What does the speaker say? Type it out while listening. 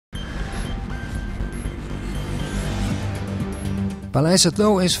Paleis het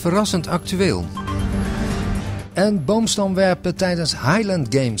Loo is verrassend actueel. En boomstamwerpen tijdens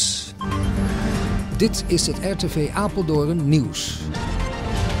Hyland Games. Dit is het RTV Apeldoorn Nieuws.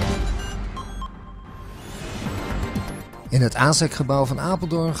 In het ASEC-gebouw van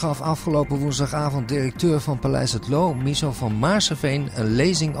Apeldoorn gaf afgelopen woensdagavond directeur van Paleis het Loo, Miso van Maarseveen, een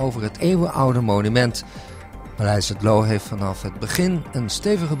lezing over het eeuwenoude monument. Paleis het Loo heeft vanaf het begin een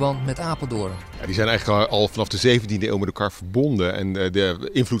stevige band met Apeldoorn. Ja, die zijn eigenlijk al vanaf de 17e eeuw met elkaar verbonden. En de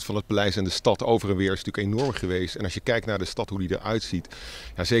invloed van het paleis en de stad over en weer is natuurlijk enorm geweest. En als je kijkt naar de stad, hoe die eruit ziet.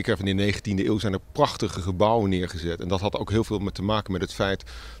 Ja, zeker in de 19e eeuw zijn er prachtige gebouwen neergezet. En dat had ook heel veel te maken met het feit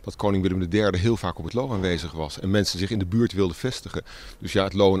dat koning Willem III heel vaak op het Loo aanwezig was. En mensen zich in de buurt wilden vestigen. Dus ja,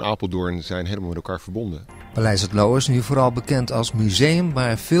 het Loo en Apeldoorn zijn helemaal met elkaar verbonden. Paleis het Loo is nu vooral bekend als museum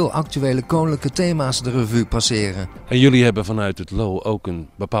waar veel actuele koninklijke thema's de revue passeren. En jullie hebben vanuit het Loo ook een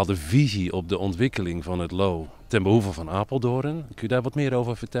bepaalde visie op de ontwikkeling van het Loo ten behoeve van Apeldoorn. Kun je daar wat meer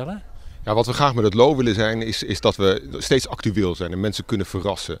over vertellen? Ja, wat we graag met het Loo willen zijn, is dat we steeds actueel zijn en mensen kunnen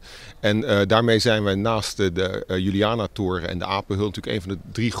verrassen. En daarmee zijn we naast de Juliana-toren en de Apenhul natuurlijk een van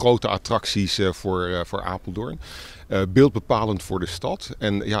de 3 grote attracties voor Apeldoorn. Beeldbepalend voor de stad.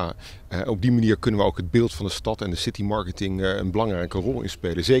 En ja, op die manier kunnen we ook het beeld van de stad en de citymarketing een belangrijke rol in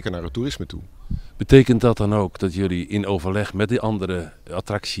spelen. Zeker naar het toerisme toe. Betekent dat dan ook dat jullie in overleg met de andere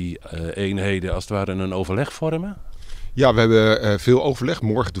attractie-eenheden als het ware een overleg vormen? Ja, we hebben veel overleg.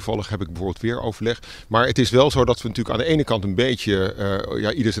 Morgen toevallig heb ik bijvoorbeeld weer overleg. Maar het is wel zo dat we natuurlijk aan de ene kant een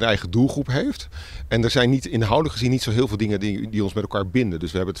beetje ieder zijn eigen doelgroep heeft. En er zijn niet inhoudelijk gezien niet zo heel veel dingen die ons met elkaar binden.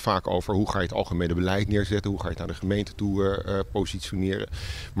 Dus we hebben het vaak over hoe ga je het algemene beleid neerzetten. Hoe ga je het naar de gemeente toe positioneren.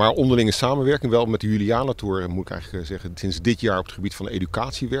 Maar onderlinge samenwerking wel met de Juliana-toren moet ik eigenlijk zeggen. Sinds dit jaar op het gebied van de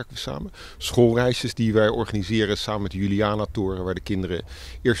educatie werken we samen. Schoolreisjes die wij organiseren samen met de Juliana-toren. Waar de kinderen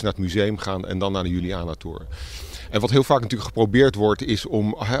eerst naar het museum gaan en dan naar de Juliana-toren. En wat heel vaak natuurlijk geprobeerd wordt is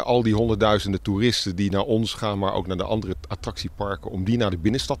om al die honderdduizenden toeristen die naar ons gaan, maar ook naar de andere attractieparken, om die naar de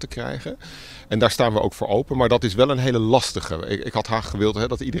binnenstad te krijgen. En daar staan we ook voor open, maar dat is wel een hele lastige. Ik had graag gewild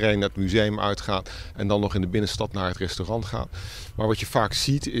dat iedereen naar het museum uitgaat en dan nog in de binnenstad naar het restaurant gaat. Maar wat je vaak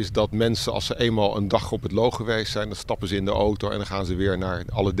ziet is dat mensen, als ze eenmaal een dag op het Loo geweest zijn, dan stappen ze in de auto en dan gaan ze weer naar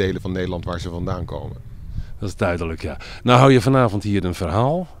alle delen van Nederland waar ze vandaan komen. Dat is duidelijk, ja. Nou hou je vanavond hier een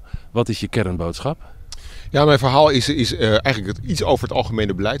verhaal. Wat is je kernboodschap? Ja, mijn verhaal is eigenlijk iets over het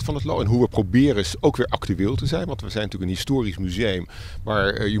algemene beleid van het Loo. En hoe we proberen ook weer actueel te zijn. Want we zijn natuurlijk een historisch museum.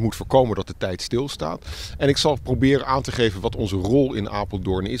 Maar je moet voorkomen dat de tijd stilstaat. En ik zal proberen aan te geven wat onze rol in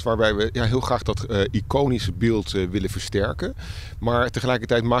Apeldoorn is. Waarbij we heel graag dat iconische beeld willen versterken. Maar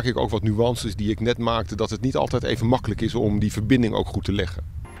tegelijkertijd maak ik ook wat nuances die ik net maakte. Dat het niet altijd even makkelijk is om die verbinding ook goed te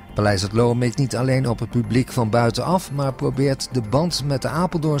leggen. Paleis het Loo mikt niet alleen op het publiek van buitenaf, maar probeert de band met de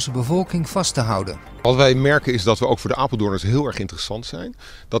Apeldoornse bevolking vast te houden. Wat wij merken is dat we ook voor de Apeldoorners heel erg interessant zijn.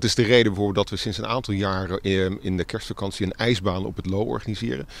 Dat is de reden bijvoorbeeld dat we sinds een aantal jaren in de kerstvakantie een ijsbaan op het Loo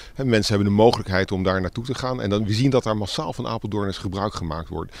organiseren. En mensen hebben de mogelijkheid om daar naartoe te gaan. En we zien dat daar massaal van Apeldoorners gebruik gemaakt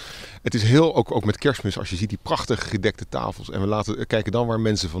wordt. Het is heel, ook met Kerstmis, als je ziet die prachtige gedekte tafels. En we kijken dan waar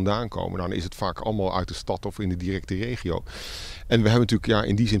mensen vandaan komen. Nou, dan is het vaak allemaal uit de stad of in de directe regio. En we hebben natuurlijk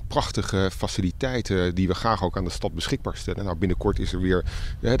in die zin prachtige faciliteiten die we graag ook aan de stad beschikbaar stellen. Nou, binnenkort is er weer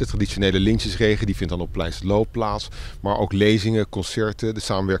de traditionele lintjesregen, die vindt dan op Paleis het Loo plaats. Maar ook lezingen, concerten, de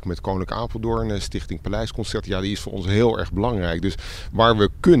samenwerking met Koninklijk Apeldoorn, Stichting Paleisconcert, die is voor ons heel erg belangrijk. Dus waar we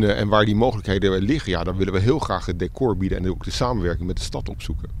kunnen en waar die mogelijkheden liggen, dan willen we heel graag het decor bieden en ook de samenwerking met de stad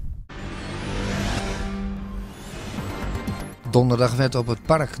opzoeken. Donderdag werd op het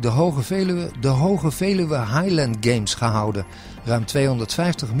park de Hoge Veluwe Hyland Games gehouden. Ruim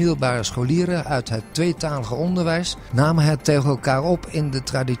 250 middelbare scholieren uit het tweetalige onderwijs namen het tegen elkaar op in de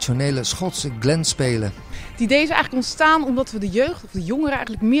traditionele Schotse glenspelen. Het idee is eigenlijk ontstaan omdat we de jeugd of de jongeren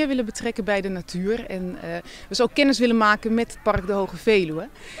eigenlijk meer willen betrekken bij de natuur. En we zo ook kennis willen maken met het park de Hoge Veluwe.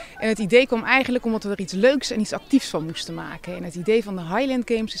 En het idee kwam eigenlijk omdat we er iets leuks en iets actiefs van moesten maken. En het idee van de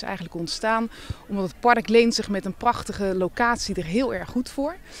Hyland Games is eigenlijk ontstaan omdat het park leent zich met een prachtige locatie er heel erg goed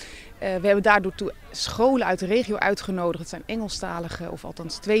voor. We hebben daardoor scholen uit de regio uitgenodigd. Het zijn Engelstalige of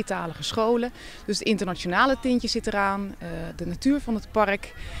althans tweetalige scholen. Dus het internationale tintje zit eraan, de natuur van het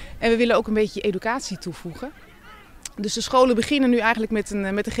park. En we willen ook een beetje educatie toevoegen. Dus de scholen beginnen nu eigenlijk met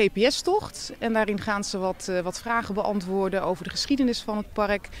een GPS-tocht. En daarin gaan ze wat vragen beantwoorden over de geschiedenis van het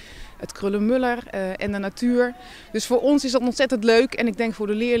park, het Krullenmuller en de natuur. Dus voor ons is dat ontzettend leuk. En ik denk voor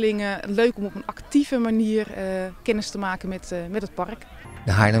de leerlingen leuk om op een actieve manier kennis te maken met het park.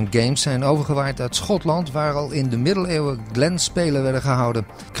 De Hyland Games zijn overgewaaid uit Schotland, waar al in de middeleeuwen glenspelen werden gehouden.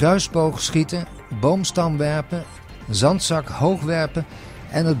 Kruisboogschieten, boomstamwerpen, zandzak hoogwerpen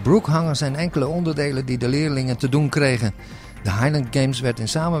en het broekhangen zijn enkele onderdelen die de leerlingen te doen kregen. De Hyland Games werd in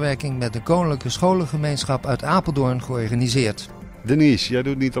samenwerking met de Koninklijke Scholengemeenschap uit Apeldoorn georganiseerd. Denise, jij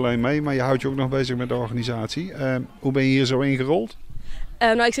doet niet alleen mee, maar je houdt je ook nog bezig met de organisatie. Hoe ben je hier zo ingerold?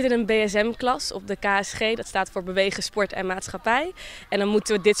 Ik zit in een BSM-klas op de KSG, dat staat voor Bewegen, Sport en Maatschappij. En dan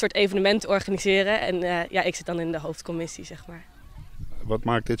moeten we dit soort evenementen organiseren en ik zit dan in de hoofdcommissie, zeg maar. Wat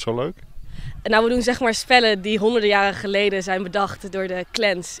maakt dit zo leuk? We doen zeg maar spellen die honderden jaren geleden zijn bedacht door de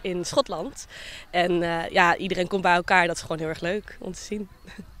clans in Schotland. En iedereen komt bij elkaar, dat is gewoon heel erg leuk om te zien.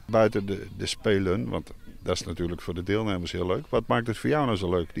 Buiten de spelen, want dat is natuurlijk voor de deelnemers heel leuk. Wat maakt het voor jou nou zo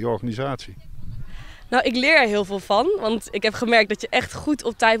leuk, die organisatie? Ik leer er heel veel van, want ik heb gemerkt dat je echt goed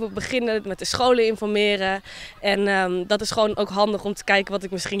op tijd moet beginnen met de scholen informeren. En dat is gewoon ook handig om te kijken wat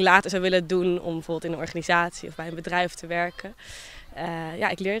ik misschien later zou willen doen om bijvoorbeeld in een organisatie of bij een bedrijf te werken.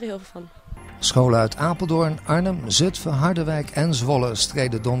 Ik leer er heel veel van. Scholen uit Apeldoorn, Arnhem, Zutphen, Harderwijk en Zwolle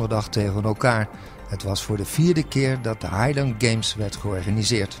streden donderdag tegen elkaar. Het was voor de 4e keer dat de Hyland Games werd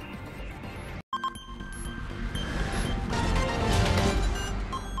georganiseerd.